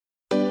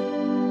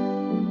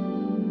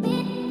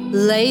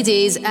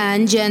Ladies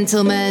and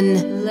gentlemen,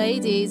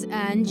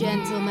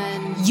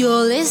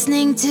 you're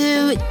listening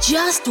to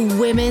Just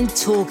Women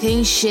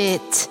Talking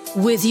Shit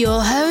with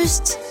your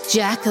host,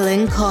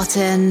 Jacqueline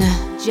Cotton.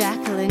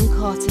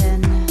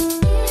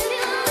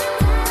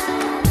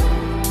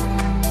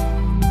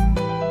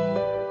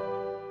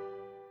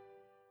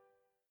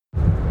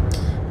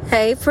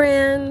 Hey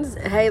friends,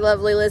 hey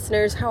lovely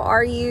listeners, how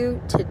are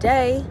you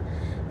today?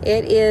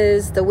 It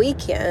is the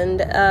weekend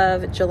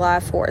of July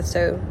 4th,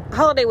 so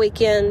holiday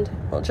weekend.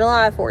 Well,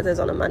 July 4th is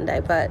on a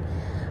Monday, but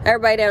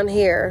everybody down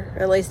here,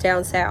 or at least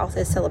down south,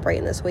 is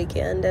celebrating this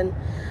weekend. And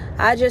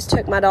I just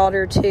took my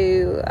daughter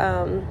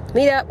to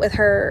meet up with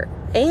her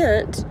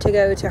aunt to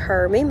go to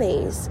her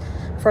Mimi's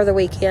for the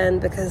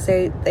weekend because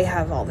they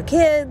have all the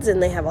kids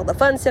and they have all the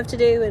fun stuff to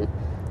do. And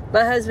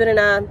my husband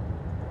and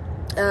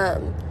I,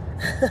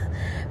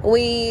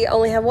 we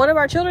only have one of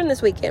our children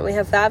this weekend. We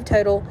have 5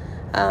 total.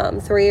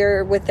 3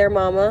 are with their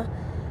mama.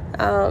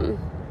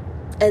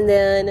 And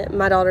then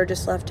my daughter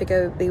just left to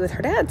go be with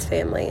her dad's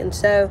family. And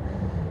so,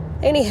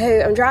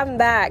 anywho, I'm driving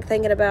back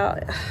thinking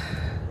about,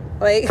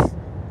 like,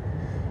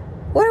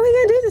 what are we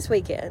going to do this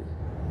weekend?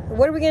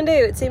 What are we going to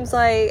do? It seems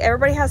like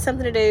everybody has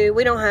something to do.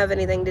 We don't have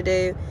anything to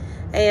do.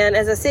 And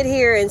as I sit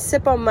here and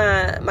sip on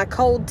my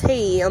cold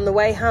tea on the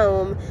way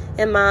home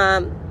in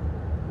my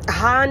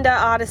Honda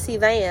Odyssey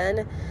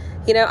van,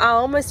 you know, I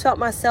almost felt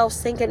myself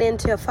sinking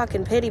into a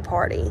fucking pity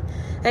party.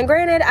 And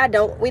granted,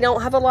 we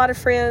don't have a lot of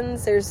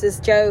friends. There's this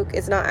joke.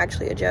 It's not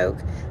actually a joke.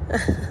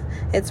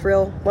 It's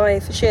real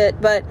life shit.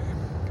 But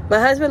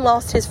my husband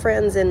lost his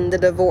friends in the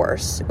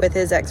divorce with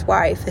his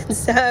ex-wife. And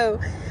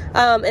so,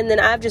 and then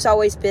I've just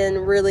always been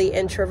really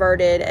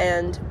introverted.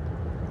 And,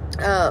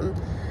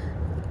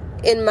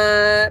 in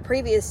my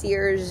previous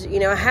years, you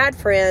know, I had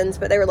friends,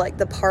 but they were like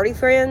the party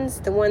friends,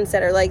 the ones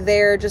that are like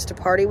there just to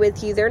party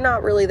with you. They're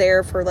not really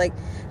there for like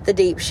the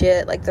deep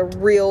shit, like the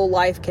real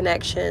life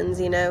connections,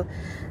 you know.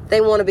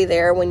 They want to be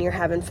there when you're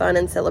having fun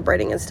and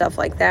celebrating and stuff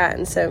like that.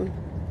 And so,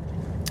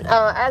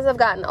 as I've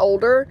gotten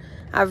older,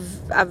 I've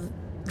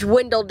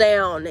dwindled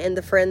down in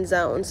the friend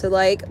zone. So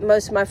like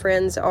most of my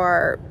friends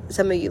are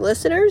some of you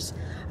listeners,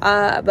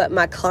 but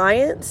my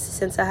clients,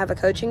 since I have a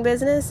coaching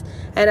business,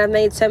 and I've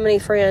made so many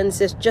friends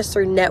just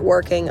through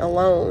networking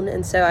alone.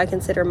 And so I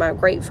consider my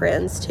great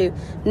friends to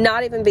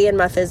not even be in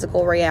my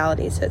physical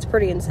reality. So it's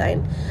pretty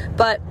insane.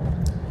 But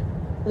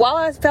while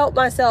I felt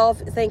myself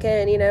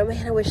thinking, you know,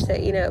 man, I wish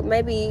that, you know,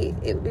 maybe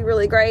it would be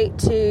really great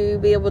to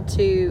be able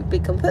to be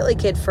completely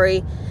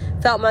kid-free,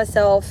 felt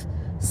myself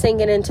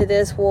sinking into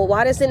this, well,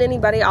 why doesn't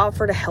anybody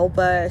offer to help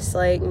us?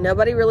 Like,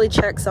 nobody really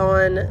checks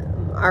on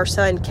our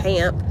son,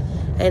 Camp,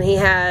 and he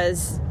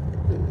has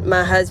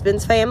my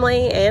husband's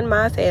family and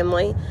my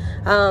family,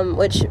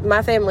 which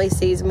my family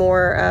sees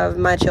more of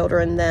my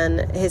children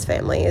than his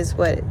family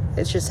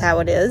it's just how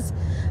it is.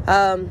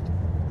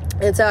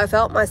 And so I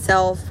felt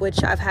myself,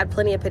 which I've had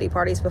plenty of pity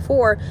parties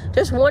before,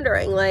 just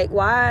wondering, like,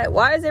 why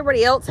does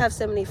everybody else have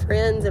so many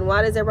friends, and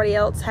why does everybody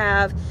else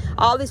have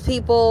all these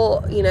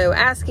people, you know,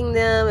 asking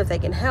them if they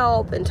can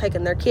help and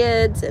taking their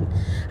kids, and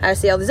I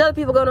see all these other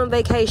people going on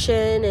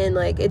vacation, and,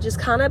 like, it just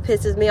kind of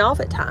pisses me off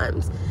at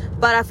times.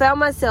 But I found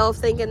myself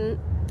thinking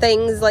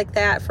things like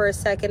that for a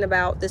second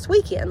about this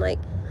weekend, like,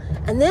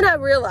 and then I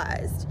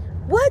realized,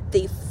 what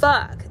the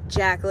fuck,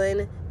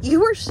 Jacqueline?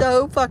 You are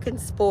so fucking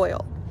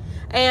spoiled.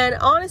 And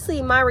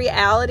honestly, my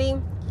reality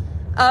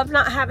of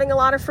not having a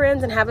lot of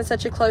friends and having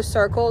such a close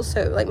circle,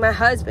 so like my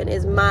husband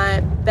is my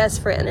best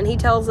friend, and he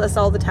tells us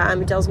all the time,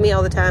 he tells me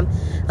all the time,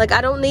 like,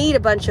 I don't need a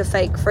bunch of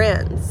fake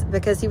friends,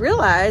 because he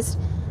realized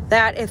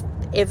that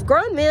if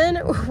grown men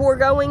were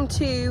going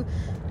to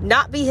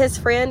not be his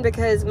friend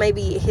because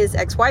maybe his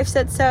ex-wife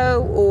said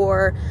so,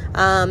 or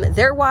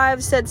their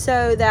wives said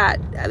so, that,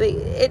 I mean,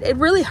 it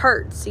really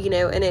hurts, you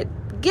know, and it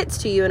gets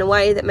to you in a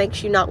way that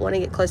makes you not want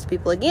to get close to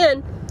people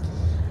again.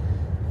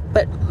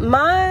 But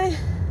my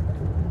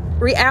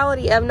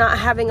reality of not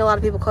having a lot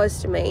of people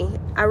close to me,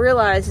 I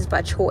realize, is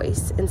by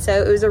choice. And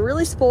so it was a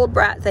really spoiled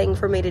brat thing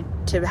for me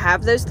to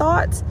have those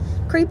thoughts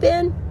creep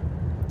in.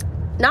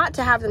 Not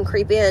to have them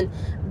creep in,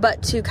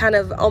 but to kind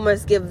of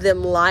almost give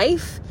them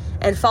life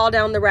and fall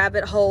down the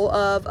rabbit hole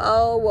of,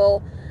 oh,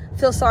 well,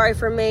 feel sorry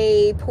for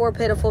me, poor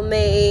pitiful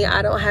me,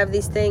 I don't have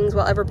these things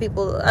while other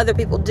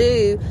people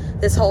do.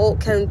 This whole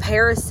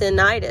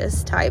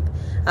comparisonitis type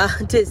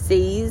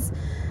disease.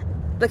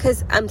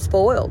 Because I'm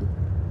spoiled.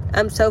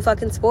 I'm so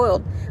fucking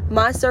spoiled.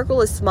 My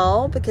circle is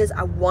small because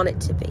I want it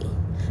to be.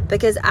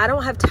 Because I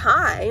don't have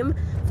time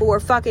for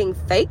fucking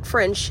fake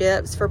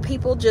friendships, for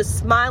people just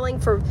smiling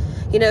for,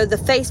 you know, the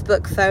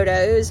Facebook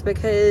photos,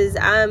 because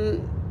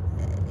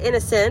in a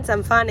sense,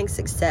 I'm finding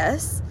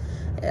success.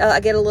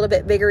 I get a little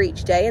bit bigger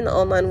each day in the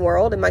online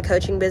world, and my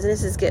coaching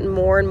business is getting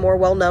more and more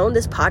well known.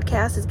 This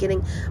podcast is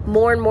getting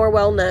more and more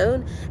well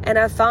known. And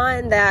I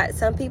find that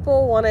some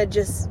people want to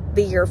just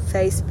be your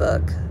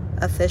Facebook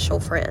official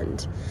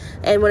friend,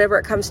 and whenever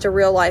it comes to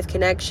real life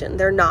connection,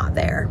 they're not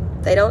there.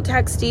 They don't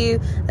text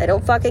you, they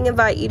don't fucking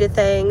invite you to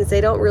things,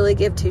 they don't really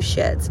give two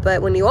shits.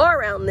 But when you are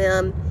around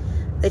them,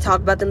 they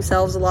talk about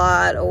themselves a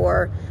lot,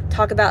 or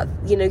talk about,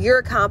 your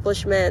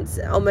accomplishments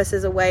almost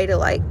as a way to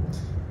like,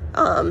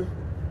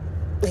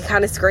 it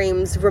kind of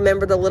screams,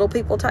 remember the little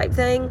people type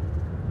thing.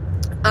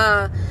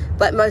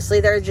 But mostly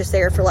they're just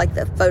there for like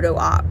the photo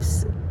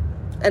ops.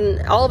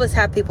 And all of us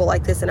have people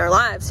like this in our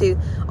lives who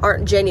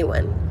aren't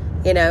genuine.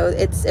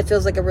 It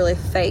feels like a really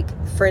fake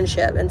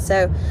friendship. And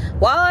so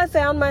while I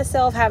found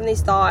myself having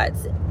these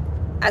thoughts,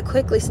 I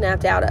quickly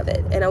snapped out of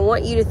it. And I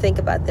want you to think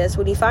about this.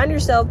 When you find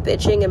yourself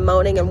bitching and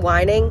moaning and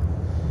whining,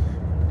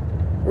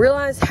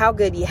 realize how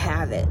good you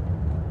have it.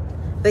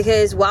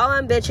 Because while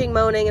I'm bitching,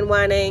 moaning, and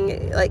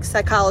whining, like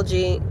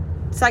psychologically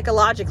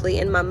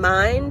in my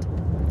mind,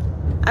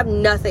 I have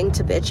nothing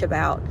to bitch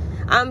about.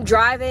 I'm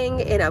driving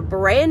in a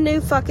brand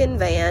new fucking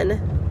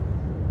van.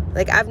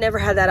 Like, I've never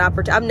had that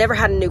opportunity. I've never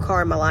had a new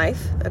car in my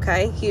life.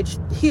 Okay. Huge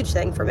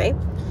thing for me.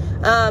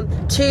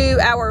 To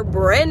our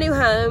brand new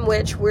home,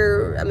 which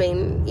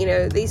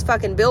these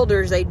fucking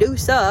builders, they do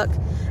suck.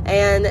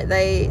 And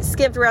they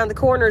skipped around the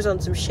corners on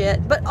some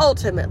shit. But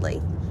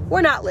ultimately,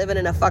 we're not living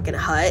in a fucking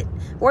hut.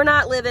 We're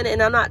not living,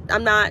 and I'm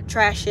not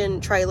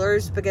trashing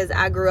trailers because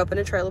I grew up in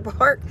a trailer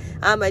park.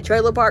 I'm a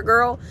trailer park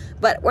girl.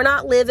 But we're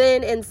not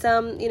living in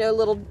some,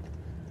 little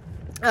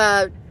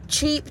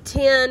cheap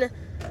tin,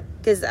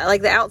 because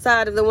like the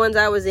outside of the ones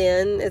I was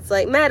in, it's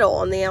like metal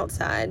on the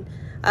outside.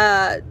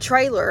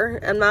 Trailer.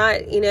 I'm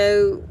not,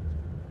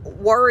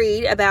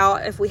 worried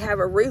about if we have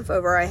a roof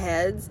over our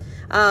heads.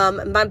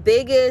 My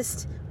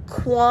biggest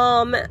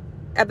qualm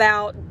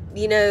about,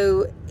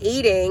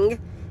 eating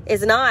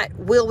is not,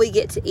 will we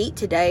get to eat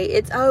today?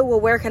 It's,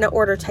 where can I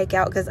order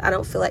takeout because I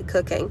don't feel like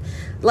cooking?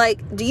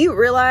 Like, do you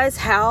realize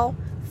how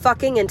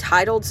fucking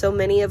entitled so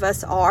many of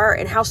us are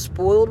and how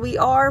spoiled we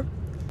are?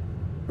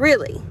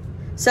 Really?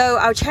 So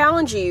I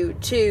challenge you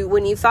to,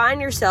 when you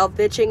find yourself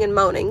bitching and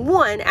moaning,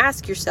 one,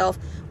 ask yourself,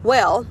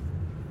 well,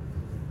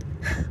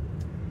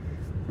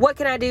 what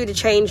can I do to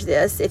change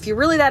this? If you're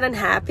really that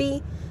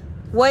unhappy,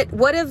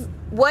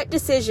 what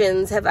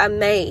decisions have I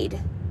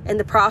made in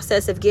the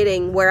process of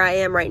getting where I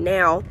am right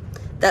now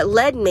that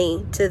led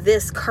me to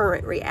this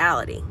current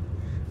reality?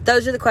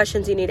 Those are the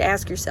questions you need to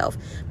ask yourself,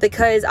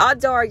 because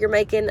odds are you're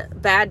making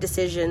bad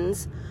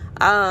decisions.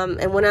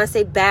 And when I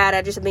say bad,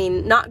 I just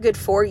mean not good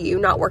for you,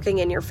 not working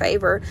in your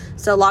favor.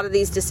 So a lot of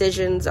these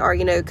decisions are,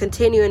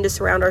 continuing to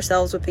surround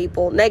ourselves with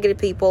people, negative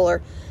people,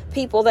 or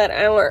people that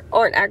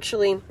aren't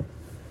actually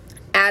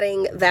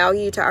adding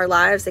value to our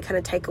lives. They kind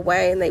of take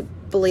away and they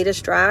bleed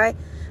us dry.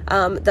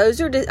 Those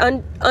are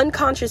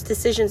unconscious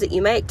decisions that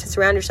you make to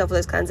surround yourself with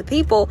those kinds of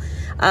people.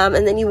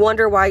 And then you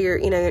wonder why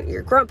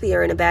you're grumpy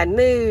or in a bad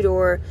mood,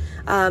 or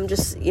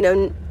just,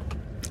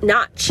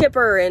 not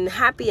chipper and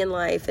happy in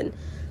life. And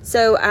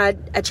so I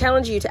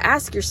challenge you to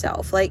ask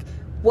yourself, like,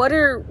 what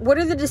are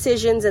the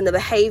decisions and the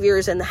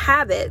behaviors and the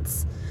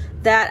habits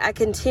that I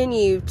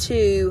continue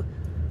to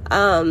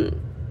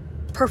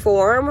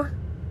perform,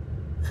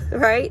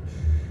 right,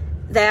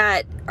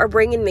 that are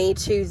bringing me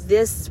to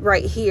this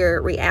right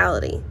here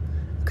reality?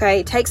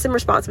 Okay, take some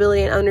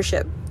responsibility and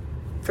ownership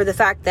for the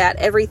fact that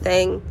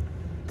everything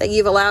that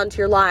you've allowed into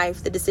your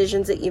life, the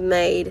decisions that you've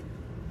made,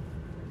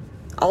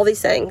 all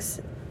these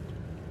things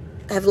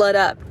have led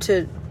up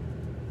to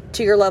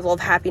your level of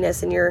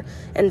happiness in your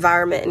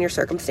environment and your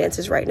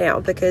circumstances right now.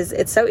 Because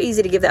it's so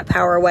easy to give that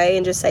power away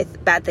and just say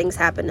bad things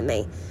happen to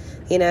me.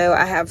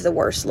 I have the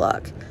worst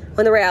luck.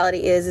 When the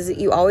reality is that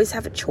you always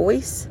have a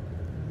choice,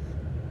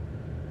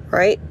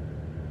 right?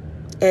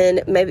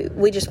 And maybe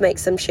we just make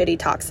some shitty,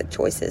 toxic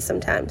choices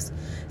sometimes.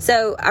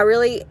 So I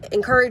really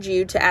encourage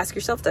you to ask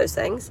yourself those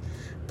things.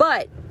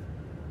 But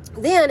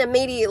then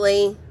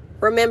immediately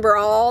remember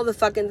all the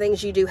fucking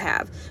things you do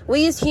have.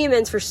 We as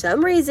humans, for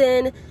some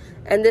reason,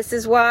 and this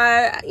is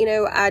why,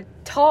 I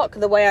talk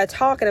the way I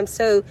talk, and I'm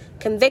so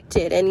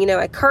convicted, and,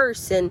 I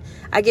curse, and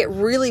I get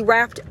really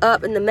wrapped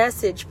up in the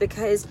message,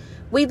 because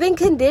we've been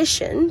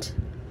conditioned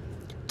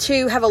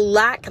to have a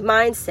lack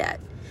mindset.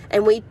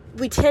 And we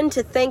tend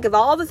to think of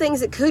all the things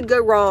that could go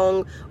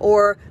wrong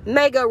or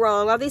may go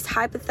wrong, all these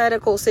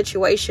hypothetical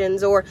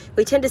situations, or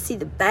we tend to see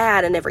the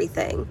bad in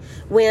everything.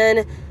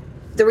 When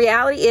the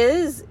reality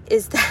is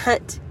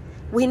that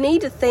we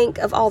need to think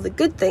of all the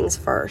good things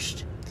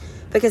first.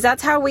 Because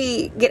that's how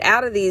we get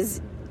out of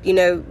these,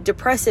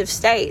 depressive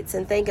states,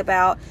 and think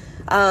about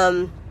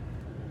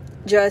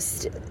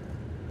just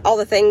all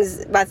the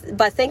things, by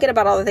thinking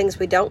about all the things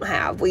we don't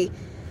have, we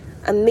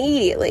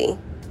immediately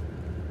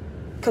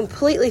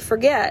completely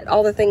forget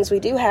all the things we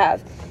do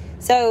have.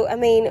 So,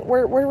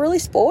 we're really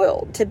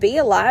spoiled to be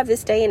alive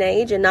this day and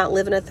age and not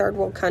live in a third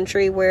world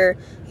country where,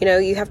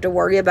 you have to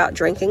worry about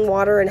drinking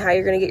water and how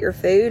you're going to get your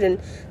food and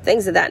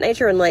things of that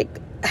nature, and like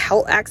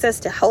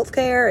access to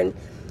healthcare, and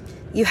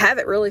you have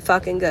it really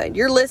fucking good.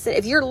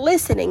 If you're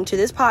listening to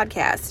this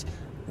podcast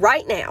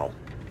right now,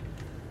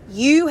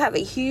 you have a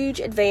huge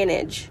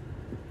advantage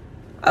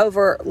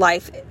over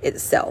life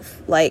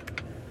itself.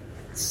 Like,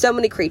 so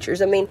many creatures.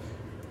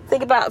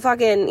 Think about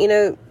fucking,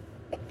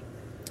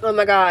 oh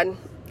my God,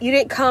 you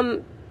didn't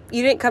come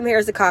here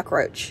as a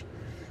cockroach.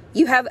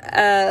 You have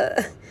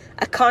a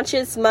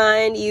conscious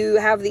mind. You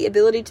have the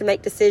ability to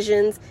make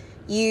decisions.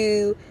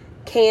 You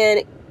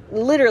can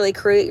literally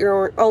create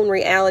your own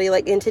reality.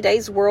 Like in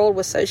today's world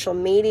with social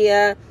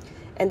media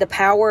and the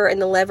power and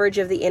the leverage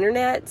of the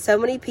internet, so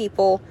many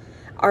people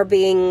are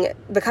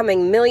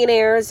becoming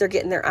millionaires. They're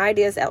getting their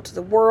ideas out to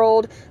the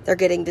world. They're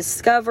getting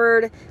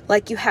discovered.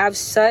 Like, you have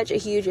such a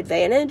huge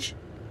advantage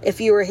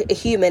if you were a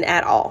human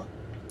at all,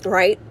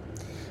 right?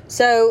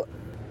 So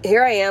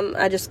here I am.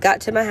 I just got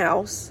to my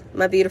house,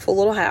 my beautiful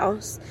little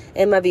house,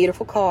 and my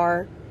beautiful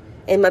car,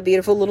 and my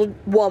beautiful little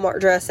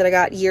Walmart dress that I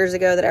got years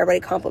ago that everybody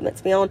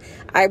compliments me on.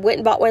 I went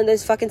and bought one of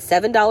those fucking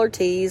 $7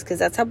 tees because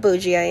that's how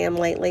bougie I am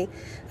lately.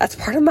 That's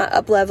part of my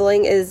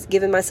up-leveling, is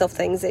giving myself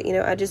things that,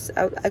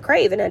 I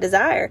crave and I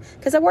desire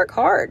because I work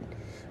hard,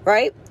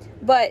 right?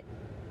 But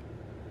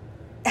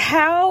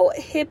how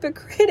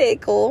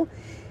hypocritical,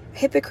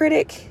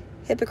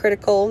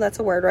 that's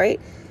a word,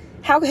 right?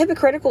 How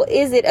hypocritical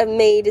is it of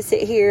me to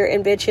sit here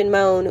and bitch and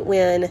moan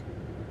when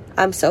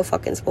I'm so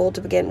fucking spoiled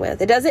to begin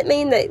with? It doesn't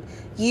mean that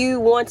you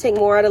wanting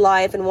more out of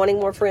life and wanting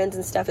more friends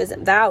and stuff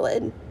isn't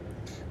valid,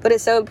 but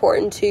it's so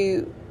important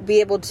to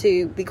be able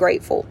to be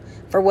grateful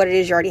for what it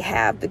is you already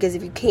have, because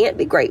if you can't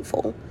be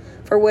grateful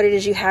for what it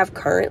is you have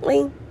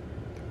currently,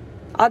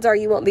 odds are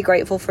you won't be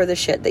grateful for the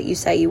shit that you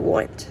say you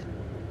want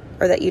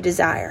or that you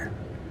desire,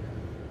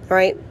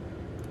 right?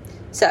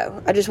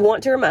 So I just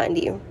want to remind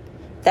you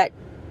that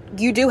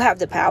you do have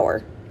the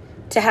power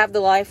to have the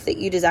life that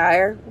you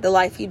desire, the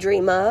life you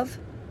dream of.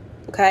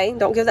 Okay?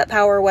 Don't give that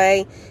power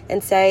away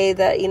and say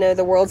that,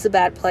 the world's a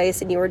bad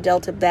place and you were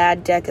dealt a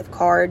bad deck of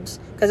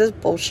cards, because it's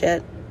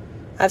bullshit.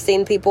 I've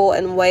seen people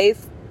in way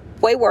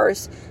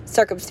worse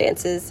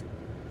circumstances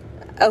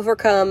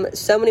overcome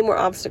so many more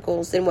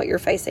obstacles than what you're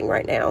facing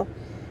right now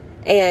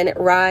and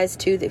rise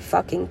to the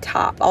fucking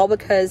top, all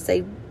because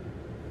they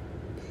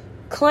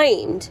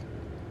claimed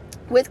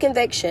with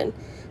conviction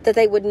that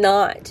they would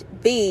not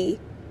be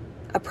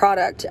a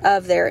product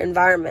of their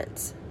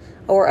environments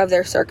or of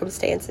their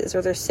circumstances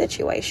or their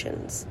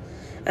situations.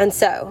 And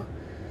so,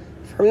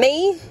 for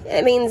me,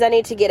 it means I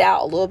need to get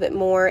out a little bit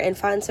more and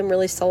find some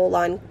really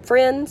soul-aligned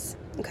friends.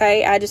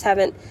 Okay? I just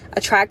haven't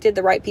attracted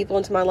the right people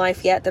into my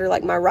life yet that are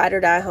like my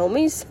ride-or-die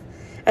homies.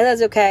 And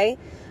that's okay.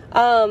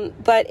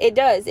 But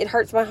it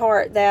hurts my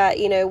heart that,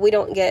 we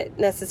don't get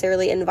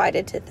necessarily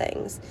invited to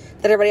things,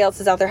 that everybody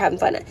else is out there having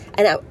fun.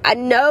 And I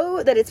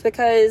know that it's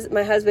because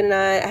my husband and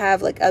I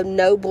have like a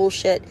no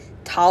bullshit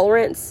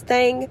tolerance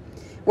thing.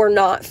 We're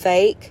not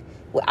fake.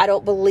 I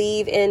don't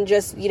believe in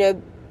just,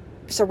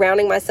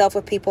 surrounding myself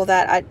with people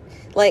that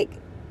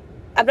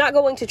I'm not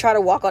going to try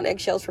to walk on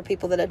eggshells for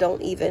people that I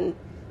don't even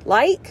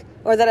like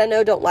or that I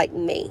know don't like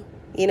me.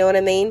 You know what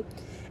I mean?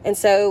 And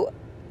so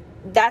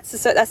that's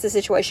the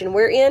situation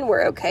we're in.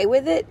 We're okay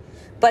with it.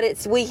 But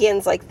it's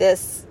weekends like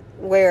this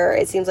where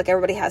it seems like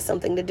everybody has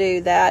something to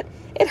do that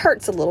it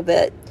hurts a little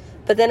bit.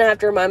 But then I have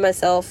to remind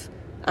myself,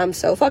 I'm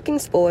so fucking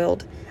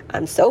spoiled.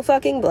 I'm so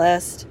fucking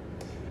blessed.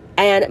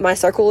 And my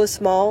circle is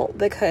small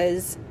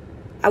because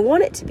I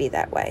want it to be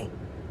that way.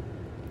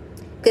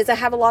 Because I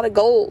have a lot of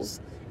goals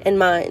in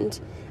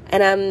mind.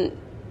 And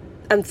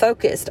I'm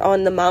focused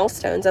on the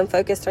milestones. I'm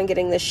focused on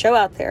getting this show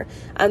out there.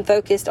 I'm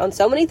focused on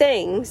so many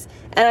things.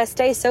 And I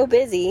stay so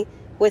busy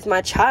with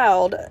my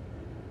child,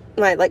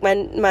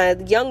 my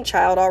young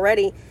child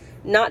already,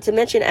 not to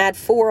mention add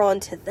 4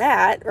 onto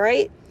that,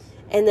 right?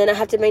 And then I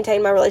have to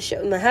maintain my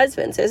relationship with my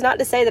husband. So it's not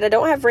to say that I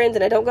don't have friends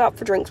and I don't go out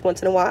for drinks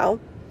once in a while.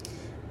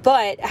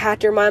 But I have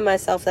to remind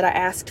myself that I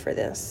asked for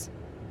this.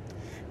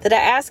 That I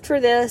asked for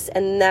this,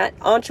 and that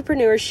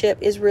entrepreneurship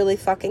is really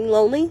fucking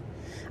lonely.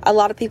 A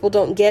lot of people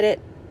don't get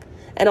it.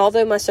 And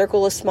although my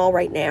circle is small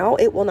right now,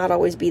 it will not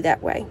always be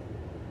that way.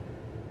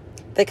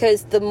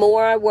 Because the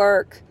more I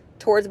work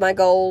towards my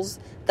goals,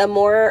 the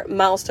more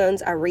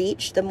milestones I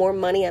reach, the more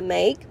money I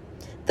make,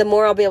 the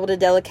more I'll be able to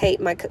delegate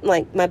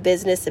my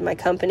business and my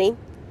company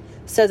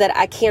so that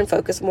I can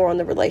focus more on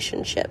the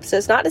relationship. So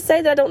it's not to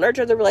say that I don't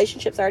nurture the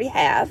relationships I already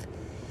have.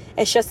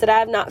 It's just that I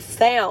have not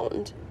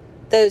found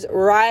those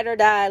ride or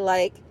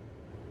die,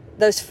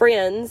 those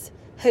friends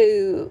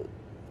who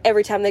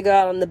every time they go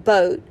out on the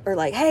boat are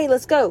like, hey,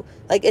 let's go.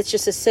 It's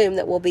just assumed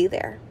that we'll be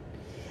there.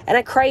 And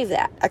I crave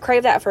that. I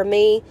crave that for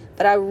me,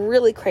 but I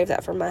really crave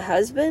that for my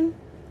husband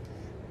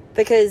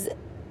because,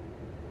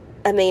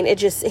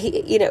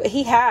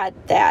 he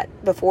had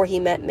that before he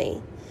met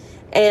me.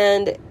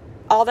 And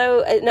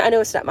although I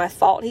know it's not my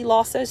fault he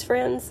lost those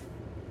friends,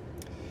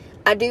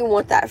 I do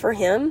want that for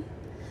him.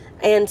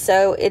 And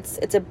so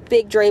it's a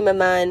big dream of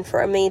mine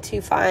for me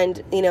to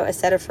find, a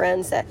set of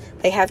friends that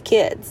they have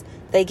kids.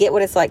 They get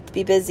what it's like to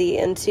be busy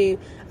and to,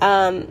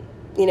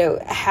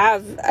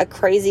 have a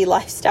crazy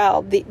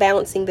lifestyle,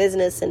 balancing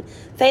business and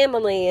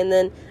family. And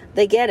then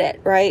they get it,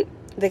 right?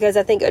 Because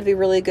I think it would be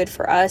really good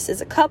for us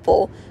as a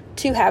couple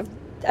to have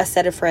a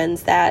set of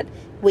friends that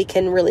we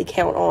can really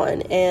count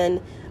on and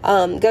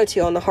go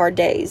to on the hard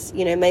days.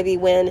 Maybe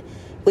when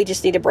we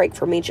just need a break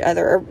from each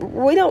other.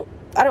 Or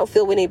I don't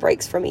feel we need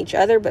breaks from each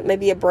other, but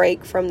maybe a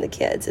break from the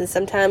kids. And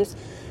sometimes,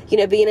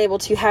 being able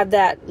to have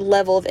that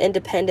level of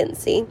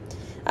independency,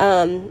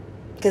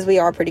 because we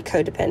are pretty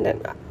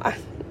codependent.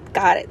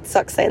 God, it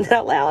sucks saying that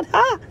out loud.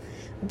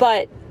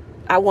 But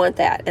I want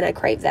that and I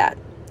crave that.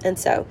 And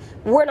so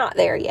we're not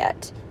there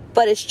yet.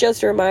 But it's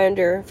just a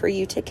reminder for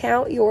you to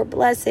count your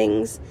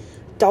blessings.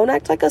 Don't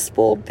act like a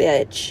spoiled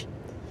bitch,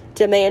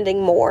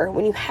 demanding more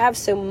when you have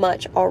so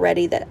much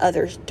already that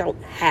others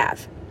don't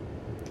have.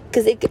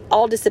 Because it could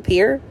all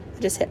disappear. I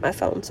just hit my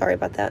phone. Sorry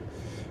about that.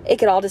 It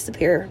could all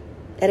disappear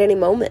at any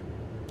moment.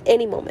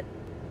 Any moment.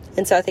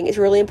 And so I think it's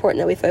really important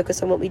that we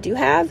focus on what we do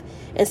have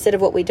instead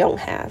of what we don't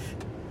have.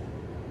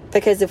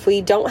 Because if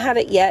we don't have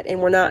it yet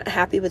and we're not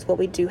happy with what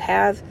we do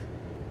have,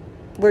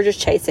 we're just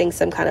chasing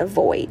some kind of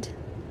void.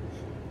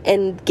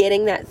 And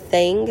getting that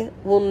thing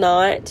will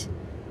not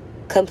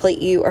complete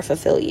you or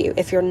fulfill you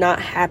if you're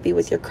not happy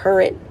with your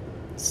current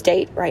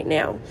state right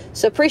now.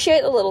 So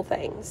appreciate the little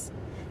things.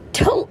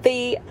 Don't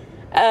be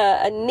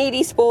a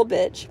needy, spoiled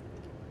bitch.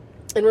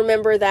 And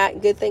remember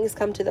that good things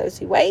come to those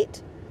who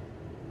wait,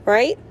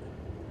 right?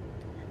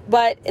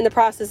 But in the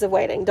process of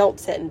waiting, don't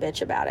sit and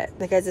bitch about it,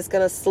 because it's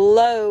going to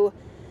slow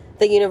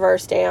the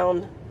universe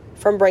down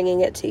from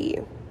bringing it to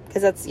you.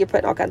 Because you're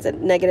putting all kinds of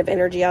negative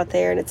energy out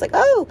there, and it's like,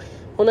 oh,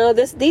 well, no,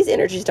 these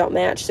energies don't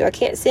match, so I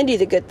can't send you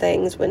the good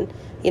things when,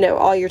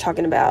 all you're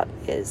talking about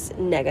is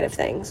negative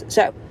things.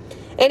 So,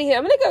 anywho,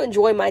 I'm going to go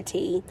enjoy my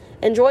tea,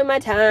 enjoy my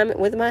time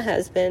with my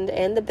husband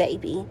and the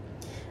baby,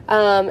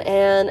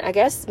 and I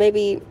guess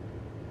maybe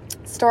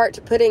start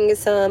putting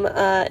some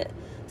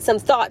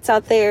thoughts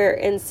out there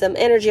and some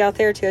energy out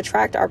there to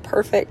attract our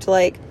perfect,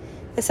 it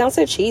sounds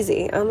so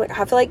cheesy. I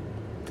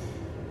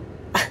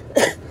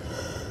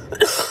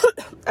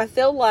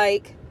feel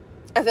like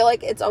I feel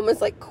like it's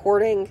almost like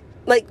courting,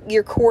 like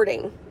you're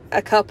courting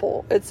a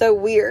couple. It's so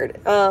weird.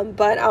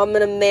 But I'm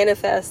going to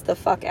manifest the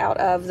fuck out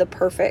of the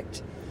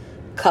perfect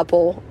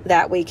couple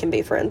that we can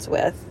be friends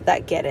with,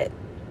 that get it,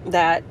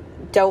 that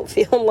don't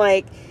feel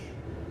like,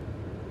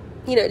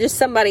 just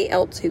somebody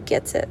else who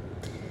gets it,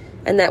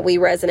 and that we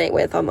resonate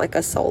with on like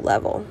a soul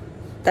level,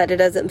 that it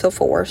doesn't feel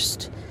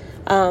forced.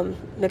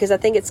 Because I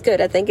think it's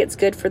good. I think it's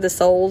good for the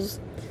souls,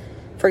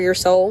 for your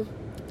soul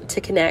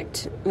to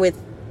connect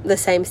with the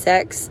same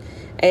sex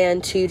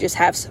and to just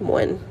have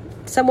someone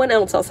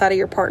else outside of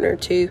your partner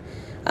to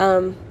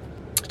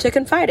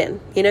confide in,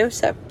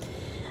 so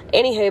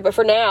anywho, but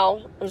for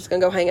now I'm just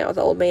gonna go hang out with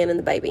the old man and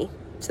the baby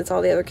since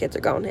all the other kids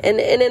are gone, and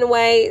in a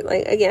way,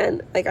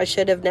 I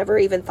should have never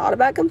even thought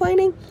about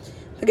complaining,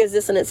 because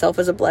this in itself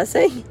is a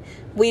blessing.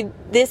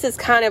 This is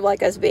kind of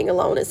like us being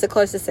alone. It's the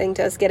closest thing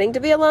to us getting to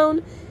be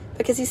alone,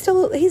 because he's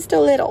still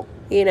little,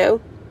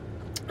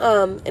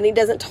 and he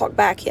doesn't talk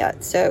back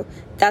yet, so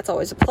that's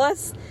always a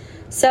plus.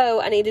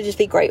 So I need to just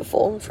be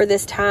grateful for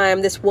this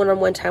time, this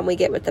one-on-one time we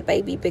get with the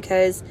baby,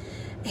 because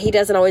he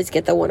doesn't always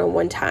get the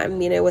one-on-one time,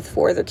 with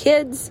 4 other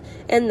kids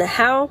in the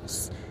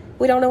house.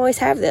 We don't always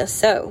have this.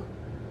 So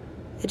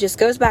it just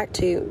goes back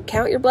to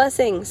count your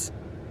blessings,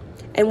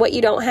 and what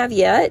you don't have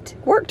yet,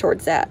 work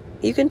towards that.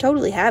 You can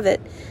totally have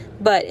it,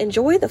 but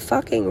enjoy the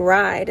fucking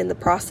ride in the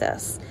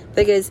process,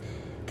 because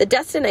the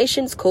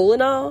destination's cool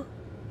and all,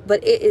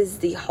 but it is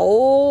the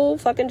whole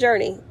fucking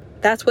journey.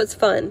 That's what's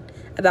fun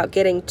about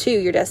getting to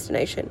your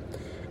destination,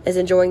 is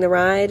enjoying the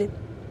ride,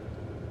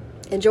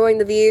 enjoying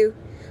the view,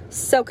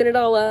 soaking it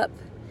all up,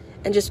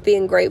 and just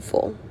being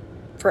grateful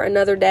for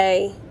another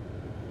day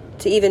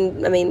to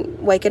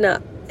even, waking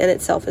up in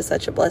itself is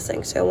such a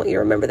blessing. So I want you to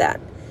remember that.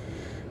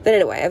 But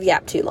anyway, I've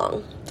yapped too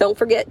long. Don't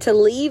forget to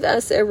leave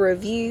us a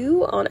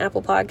review on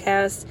Apple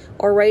Podcasts,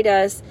 or rate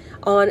us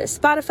on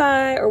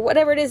Spotify, or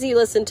whatever it is you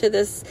listen to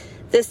this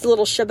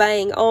little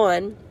shebang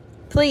on.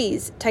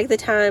 Please take the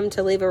time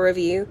to leave a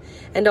review,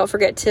 and don't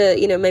forget to,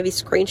 maybe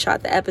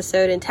screenshot the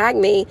episode and tag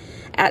me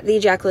at the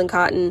Jacqueline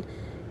Cotton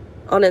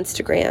on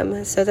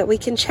Instagram, so that we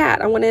can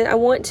chat. I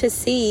want to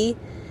see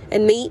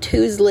and meet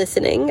who's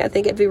listening. I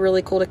think it'd be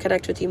really cool to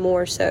connect with you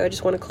more. So I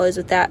just want to close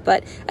with that.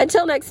 But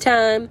until next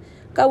time,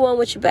 go on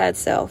with your bad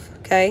self.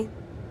 Okay?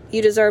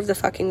 You deserve the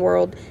fucking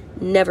world.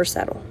 Never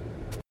settle.